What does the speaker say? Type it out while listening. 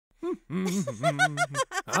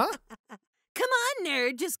Huh? Come on,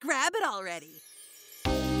 nerd, just grab it already.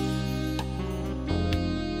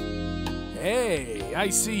 Hey, I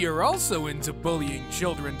see you're also into bullying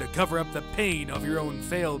children to cover up the pain of your own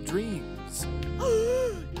failed dreams.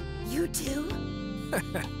 You too?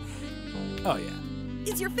 Oh,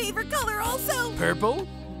 yeah. Is your favorite color also? Purple?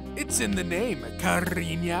 It's in the name,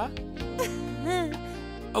 Cariña.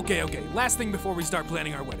 Okay, last thing before we start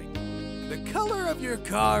planning our wedding. The color of your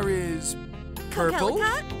car is purple?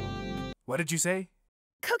 Coquelicot? What did you say?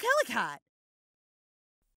 Coquelicot.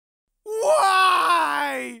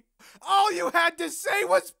 Why? All you had to say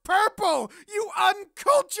was purple, you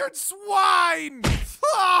uncultured swine!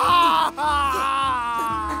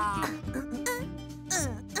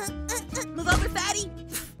 Move over, fatty.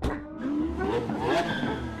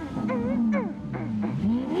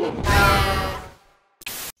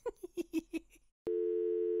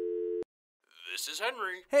 This is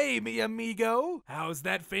Henry. Hey, mi amigo. How's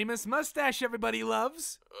that famous mustache everybody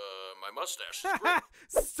loves? My mustache is great.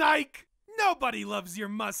 Psych! Nobody loves your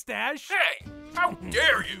mustache. Hey, how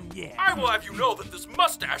dare you? Yeah. I will have you know that this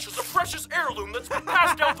mustache is a precious heirloom that's been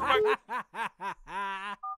passed down through my...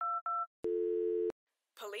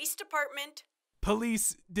 Police department.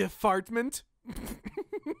 Police department?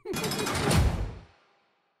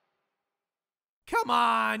 Come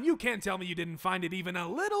on, you can't tell me you didn't find it even a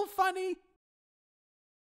little funny.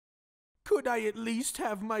 Could I at least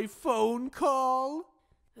have my phone call?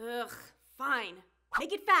 Ugh, fine.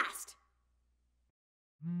 Make it fast.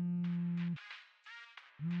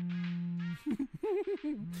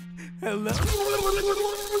 Hello?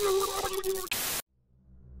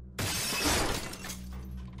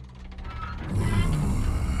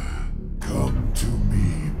 Come to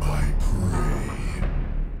me, my prey.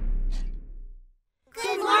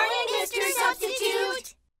 Good morning, Mr.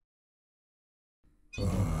 Substitute!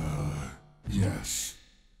 Yes.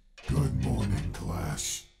 Good morning,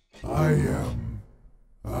 class. I am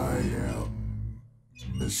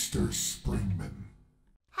Mr. Springman.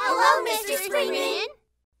 Hello, Mr. Springman!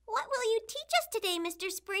 What will you teach us today, Mr.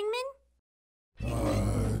 Springman?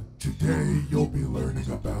 Today you'll be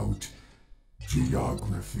learning about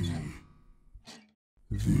geography.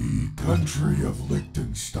 The country of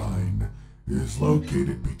Liechtenstein is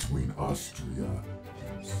located between Austria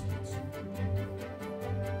and Switzerland.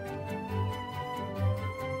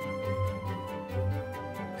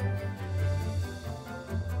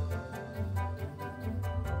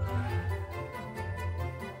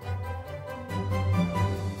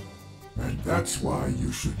 And that's why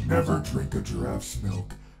you should never drink a giraffe's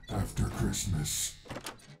milk after Christmas.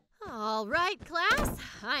 All right, class.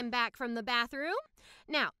 I'm back from the bathroom.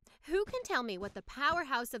 Now, who can tell me what the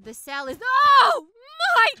powerhouse of the cell is? Oh,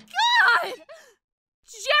 my God!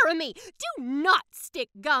 Jeremy, do not stick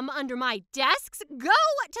gum under my desks. Go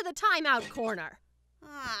to the timeout corner.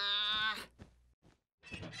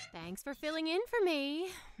 Thanks for filling in for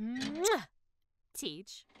me. Mwah.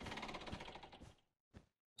 Teach.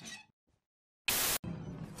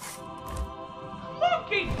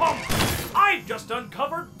 Monkey Pump! I've just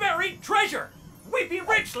uncovered buried treasure! We be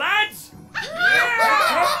rich, lads!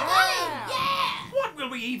 Yeah! What will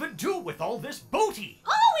we even do with all this booty?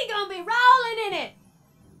 Oh, we gonna be rolling in it!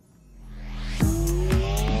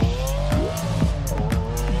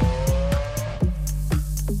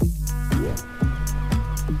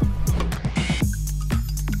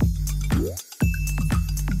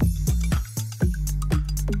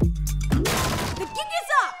 The gig is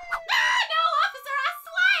up! No, officer, I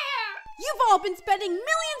swear! You've all been spending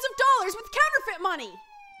millions of dollars with counterfeit money!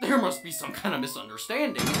 There must be some kind of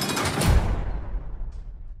misunderstanding.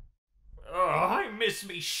 Oh, I miss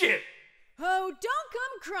me shit! Oh, don't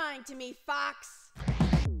come crying to me, Fox.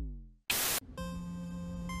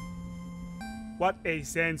 What a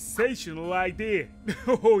sensational idea.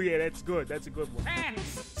 Oh yeah, that's good. That's a good one.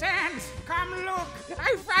 Sans, come look.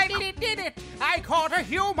 I finally did it. I caught a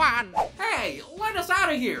human. Hey, let us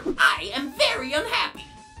out of here. I am very unhappy.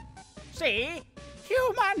 See?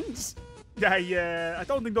 Humans. I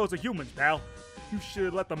don't think those are humans, pal. You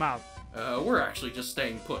should let them out. We're actually just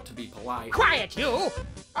staying put to be polite. Quiet, you.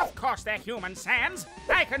 Of course they're human, Sans.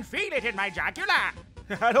 I can feel it in my jugular.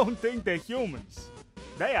 I don't think they're humans.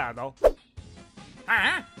 They are, though.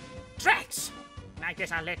 Huh? Tracks! I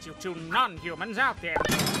guess I'll let you two non-humans out there.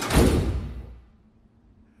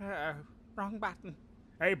 Wrong button.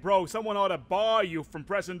 Hey, bro, someone ought to bar you from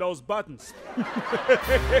pressing those buttons.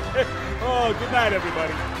 Oh, good night,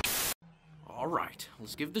 everybody. All right,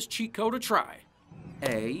 let's give this cheat code a try.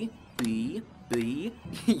 A, B, B,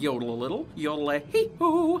 yodel a little, yodel a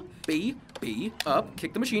hee-hoo, B, B, up,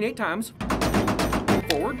 kick the machine 8 times,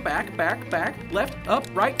 forward, back, back, left, up,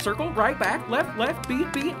 right, circle, right, back, left, B,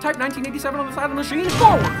 type 1987 on the side of the machine,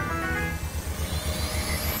 forward!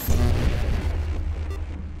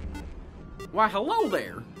 Why, hello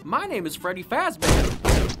there. My name is Freddy Fazbear.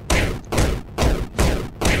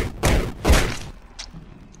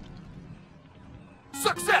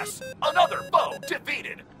 Success! Another foe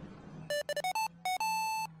defeated!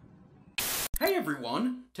 Hey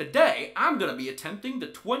everyone, today I'm gonna be attempting the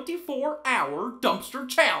 24-hour dumpster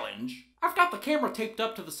challenge. I've got the camera taped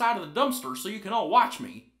up to the side of the dumpster so you can all watch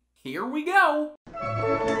me. Here we go!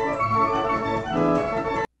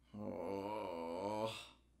 Oh.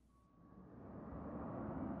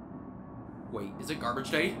 Wait, is it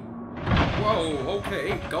garbage day? Whoa,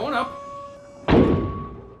 okay, going up.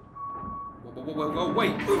 Whoa,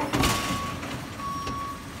 wait.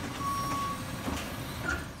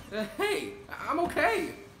 Hey, I'm okay.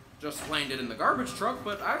 Just landed in the garbage truck,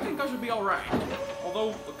 but I think I should be alright.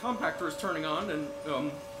 Although the compactor is turning on and,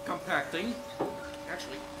 compacting.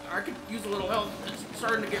 Actually, I could use a little help. It's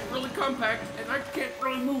starting to get really compact, and I can't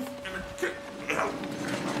really move.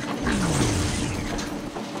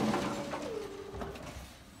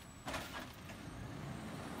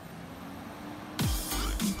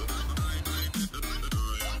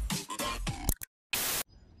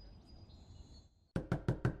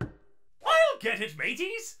 Get it,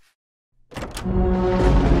 mateys?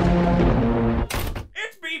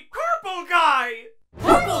 It's me, Purple Guy!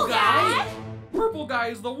 Purple Guy? Purple Guy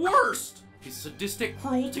is the worst! His sadistic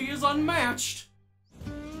cruelty is unmatched.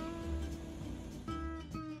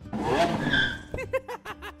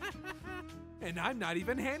 And I'm not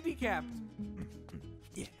even handicapped.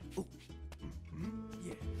 Yeah. Ooh.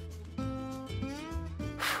 Yeah.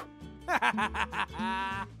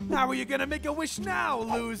 How are you gonna make a wish now,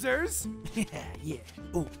 losers? Yeah.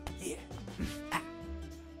 Ooh, yeah.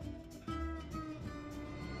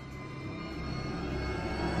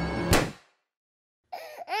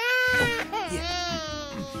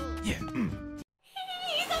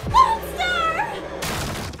 He's a monster!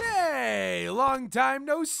 Hey, long time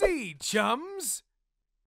no see, chums.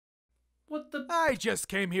 What the? I just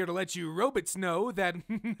came here to let you robots know that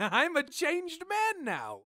I'm a changed man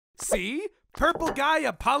now. See? Purple Guy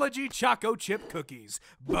Apology Choco Chip Cookies.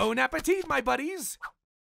 Bon appetit, my buddies.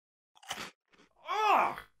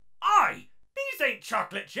 Ugh! These ain't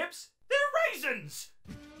chocolate chips, they're raisins!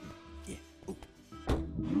 Yeah. Ooh.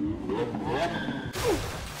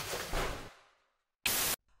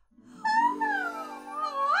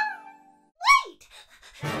 Wait!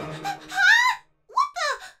 Huh? What the?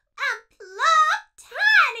 I'm plump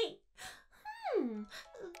tiny.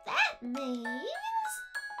 That means...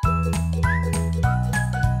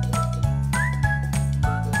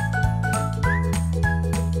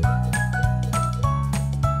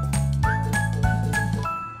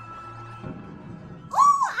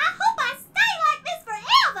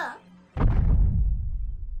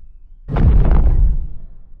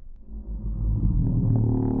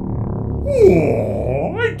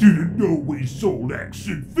 Oh, I didn't know we sold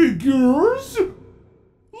action figures!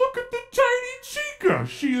 Look at the tiny Chica!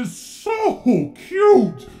 She is so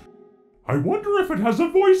cute! I wonder if it has a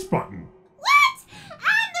voice button. What?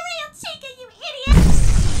 I'm the real Chica, you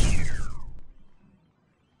idiot!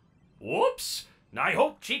 Whoops! I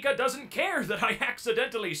hope Chica doesn't care that I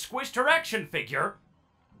accidentally squished her action figure.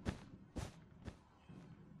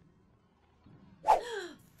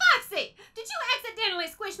 Foxy, did you accidentally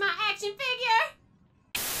squish my action figure?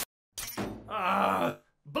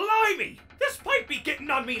 Blimey! This might be getting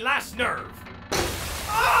on me last nerve.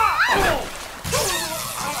 Ah!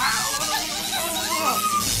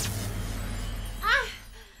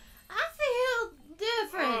 I feel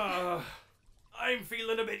different. I'm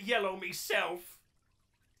feeling a bit yellow myself.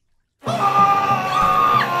 Freddy!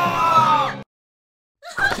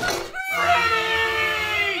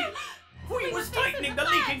 We was tightening the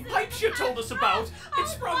leaking pipes you told us about. It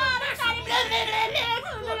sprung a massive all the way down.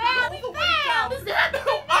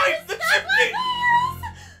 I'm the chimney!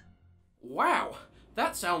 Wow,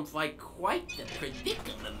 that sounds like quite the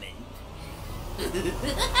predicament.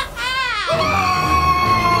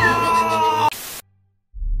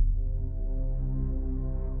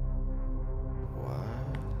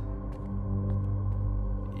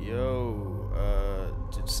 Yo,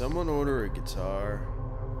 did someone order a guitar?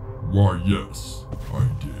 Why, yes, I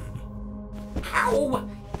did. Ow! Ow,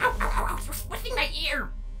 ow, ow, ow, you're squishing my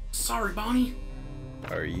ear! Sorry, Bonnie.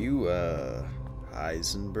 Are you,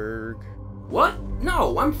 Heisenberg? What?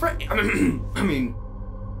 No, I'm Freddy. I mean...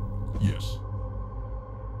 Yes.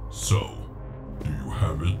 So, do you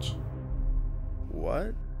have it?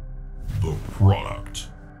 What? The product.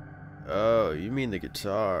 Oh, you mean the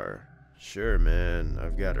guitar. Sure, man.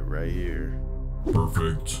 I've got it right here.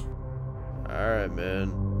 Perfect. Alright,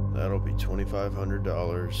 man. That'll be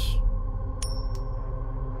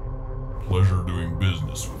 $2,500. Pleasure doing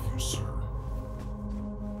business with you, sir.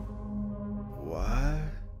 What?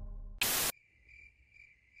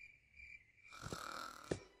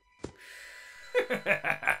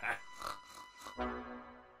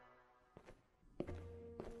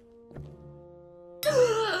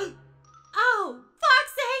 Oh,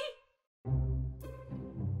 Foxy!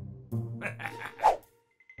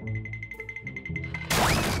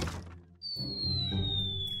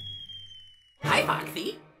 Hi,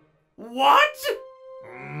 Foxy. What?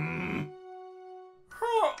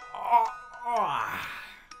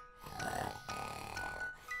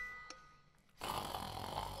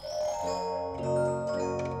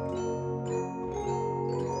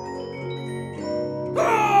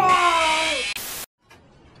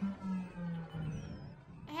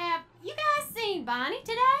 Have you guys seen Bonnie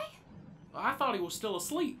today? I thought he was still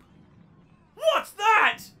asleep. What's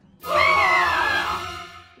that?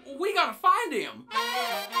 We gotta find him.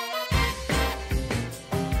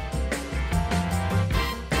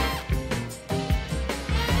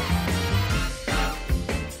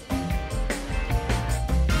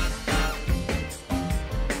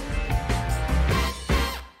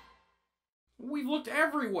 We've looked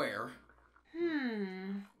everywhere.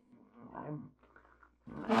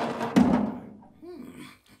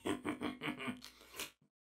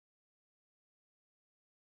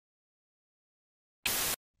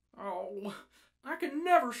 Oh, I can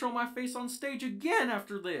never show my face on stage again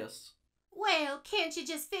after this. Well, can't you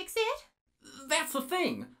just fix it? That's the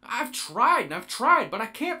thing. I've tried and I've tried, but I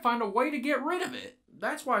can't find a way to get rid of it.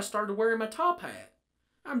 That's why I started wearing my top hat.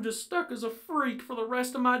 I'm just stuck as a freak for the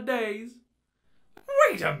rest of my days.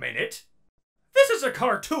 Wait a minute. This is a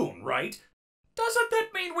cartoon, right? Doesn't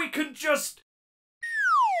that mean we can just...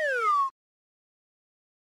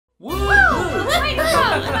 Whoa! Way to go,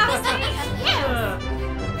 Foxy! Yes!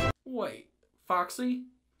 Wait, Foxy?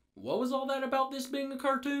 What was all that about this being a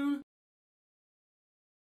cartoon?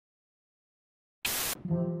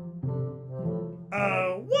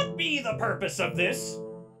 What be the purpose of this?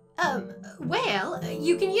 Well,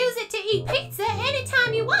 you can use it to eat pizza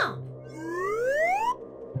anytime you want.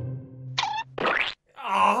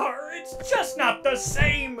 It's just not the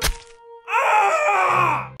same.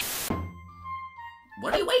 Ah!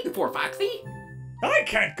 What are you waiting for, Foxy? I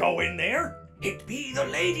can't go in there. It be the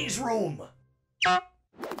ladies' room.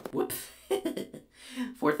 Whoops.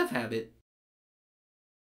 Fourth of habit.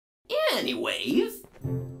 Anyways.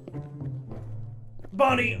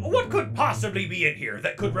 Bonnie, what could possibly be in here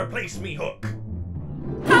that could replace me hook?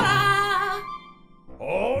 Ta-da!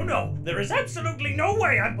 Oh no, there is absolutely no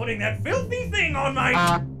way I'm putting that filthy thing on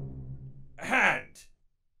my hand.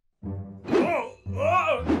 Oh,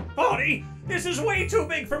 Bonnie, this is way too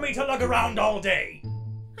big for me to lug around all day.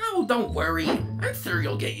 Oh, don't worry. I'm sure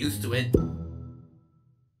you'll get used to it.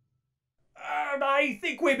 I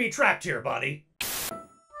think we be trapped here, Bonnie.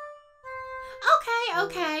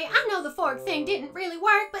 Okay, I know the fork thing didn't really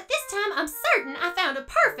work, but this time I'm certain I found a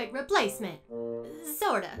perfect replacement.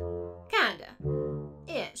 Sorta. Kinda.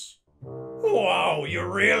 Ish. Wow, you're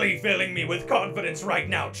really filling me with confidence right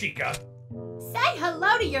now, Chica. Say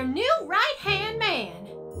hello to your new right-hand man.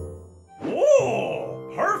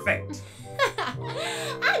 Oh, perfect.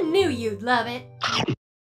 I knew you'd love it.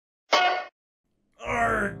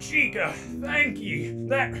 Chica, thank you.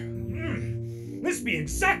 This be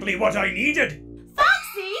exactly what I needed.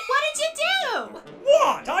 Foxy, what did you do?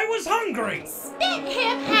 What? I was hungry. Spit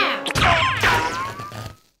him out.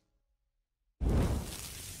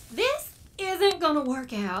 This isn't gonna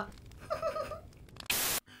work out.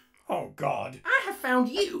 Oh, God. I have found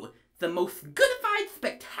you, the most goodified,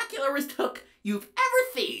 spectacularist hook you've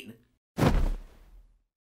ever seen.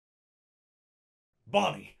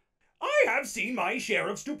 Bonnie, I have seen my share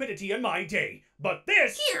of stupidity in my day, but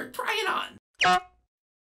this... Here, try it on.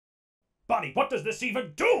 Bonnie, what does this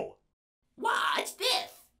even do? Watch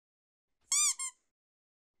this.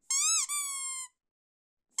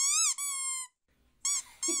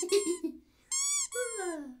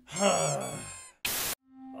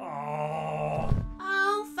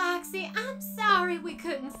 Oh, Foxy, I'm sorry we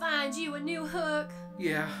couldn't find you a new hook.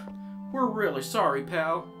 Yeah, we're really sorry,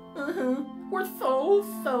 pal. We're so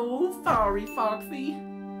sorry, Foxy.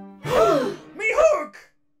 Me hook!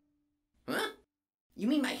 Huh? You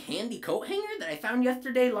mean my handy coat hanger that I found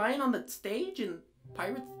yesterday lying on the stage in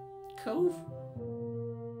Pirate's Cove?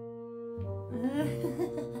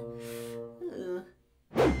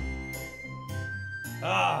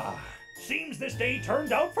 Seems this day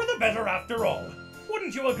turned out for the better after all.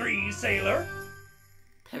 Wouldn't you agree, sailor?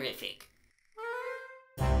 Terrific.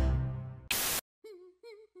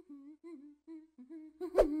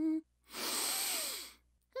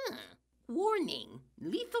 Warning.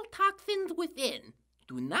 Lethal toxins within.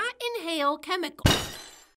 Do not inhale chemicals.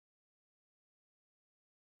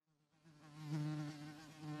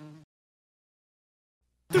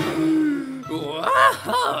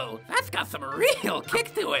 Whoa! That's got some real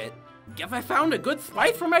kick to it. Guess I found a good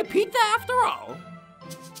spice for my pizza after all.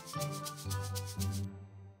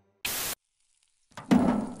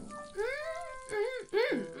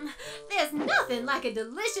 There's nothing like a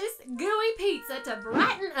delicious, gooey pizza to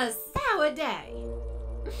brighten a sour day.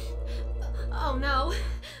 Oh no.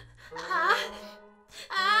 No.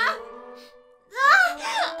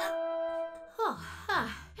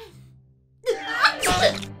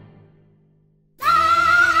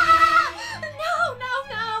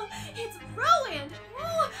 It's ruined.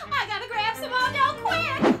 Ooh, I gotta grab some more dough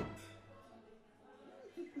quick.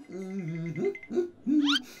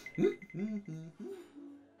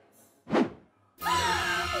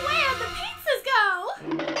 Where'd the pizzas go?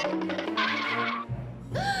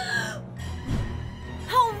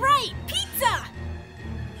 All right, pizza!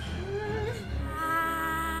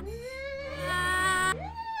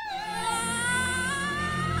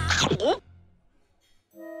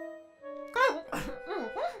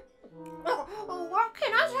 What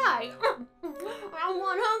can I say? I'm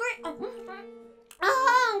one hungry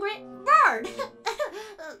bird.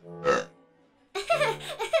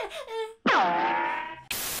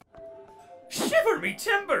 Shiver me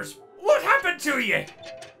timbers! What happened to you?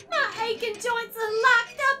 My aching joints are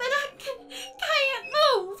locked up and I can't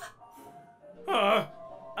move.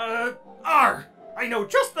 I know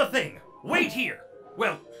just the thing. Wait here.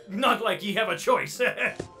 Well, not like ye have a choice.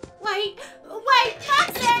 Wait,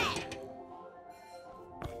 Foxy!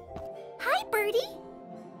 Hi, Birdie.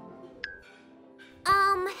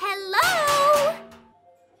 Hello?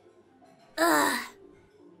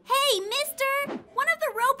 Hey, mister! One of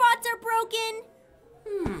the robots are broken.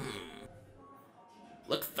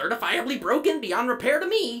 Looks certifiably broken beyond repair to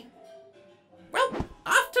me. Well,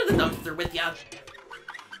 off to the dumpster with ya.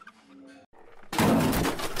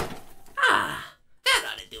 That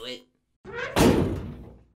ought to do it.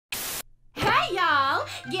 Hey, y'all!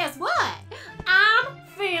 Guess what? I'm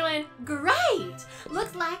feeling great.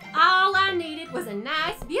 Looks like all I needed was a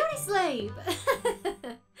nice beauty sleep.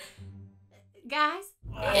 Guys?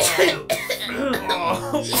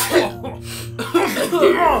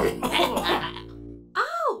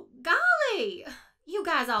 Oh, golly! You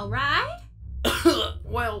guys all right?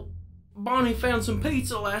 Well, Bonnie found some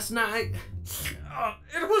pizza last night.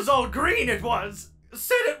 It was all green, it was.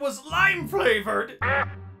 Said it was lime flavored. I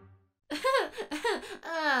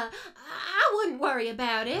wouldn't worry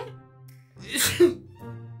about it.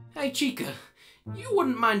 Hey, Chica, you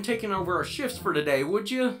wouldn't mind taking over our shifts for today, would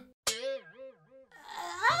you?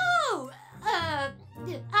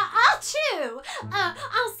 I'll chew. On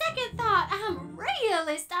second thought, I'm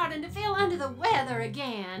really starting to feel under the weather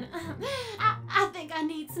again. I think I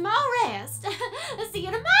need some more rest. See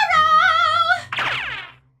you tomorrow!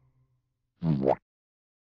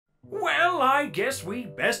 Well, I guess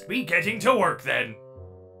we'd best be getting to work then.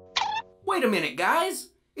 Wait a minute, guys.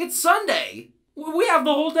 It's Sunday. We have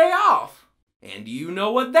the whole day off. And you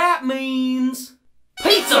know what that means.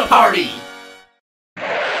 Pizza party!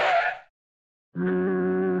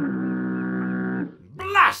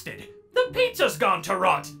 Blasted! The pizza's gone to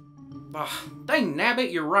rot! Dang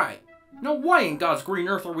nabbit, you're right. No way in God's green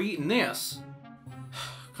earth are we eating this.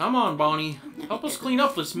 Come on, Bonnie. Help us clean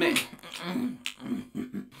up this mess.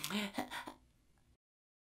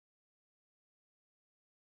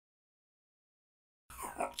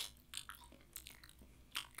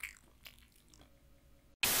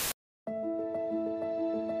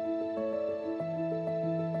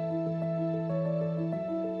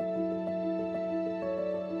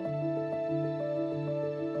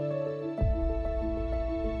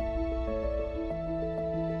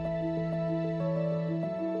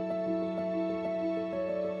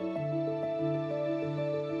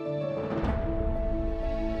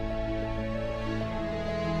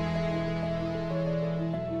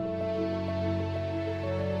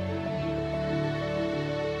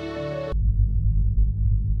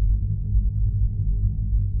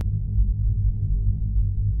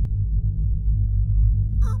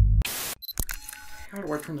 How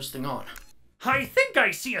do I turn this thing on? I think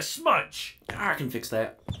I see a smudge. I can fix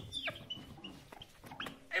that.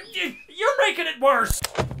 You're making it worse.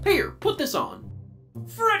 Here, put this on.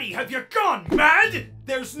 Freddy, have you gone mad?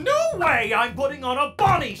 There's no way I'm putting on a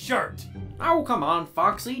bunny shirt! Oh, come on,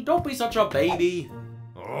 Foxy. Don't be such a baby.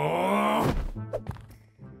 Oh.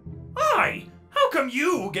 How come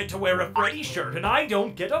you get to wear a Freddy shirt and I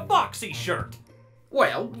don't get a Foxy shirt?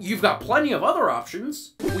 Well, you've got plenty of other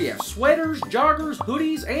options. We have sweaters, joggers,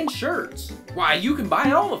 hoodies, and shirts. Why, you can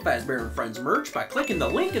buy all of Fazbear and Friends merch by clicking the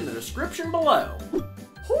link in the description below.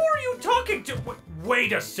 Who are you talking to?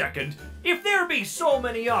 Wait a second. If there be so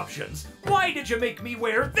many options, why did you make me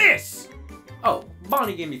wear this? Oh,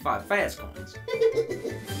 Bonnie gave me 5 Faz coins.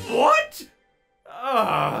 What?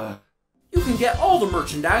 You can get all the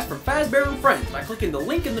merchandise from Fazbear and Friends by clicking the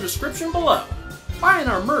link in the description below. Buying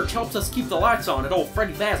our merch helps us keep the lights on at old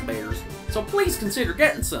Freddy Fazbear's, so please consider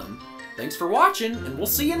getting some. Thanks for watching, and we'll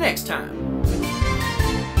see you next time.